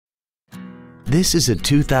This is a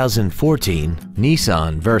 2014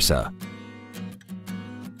 Nissan Versa.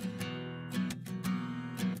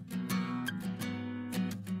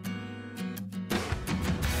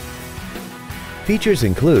 Features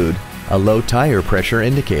include a low tire pressure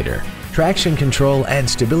indicator, traction control and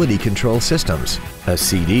stability control systems, a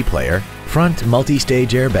CD player, front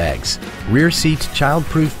multi-stage airbags, rear seat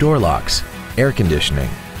child-proof door locks, air conditioning,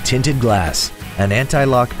 tinted glass, an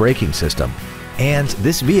anti-lock braking system, and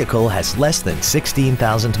this vehicle has less than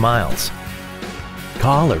 16,000 miles.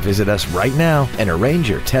 Call or visit us right now and arrange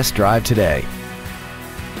your test drive today.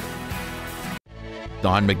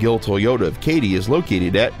 Don McGill Toyota of Katy is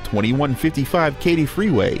located at 2155 Katy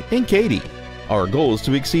Freeway in Katy. Our goal is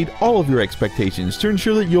to exceed all of your expectations to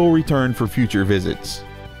ensure that you'll return for future visits.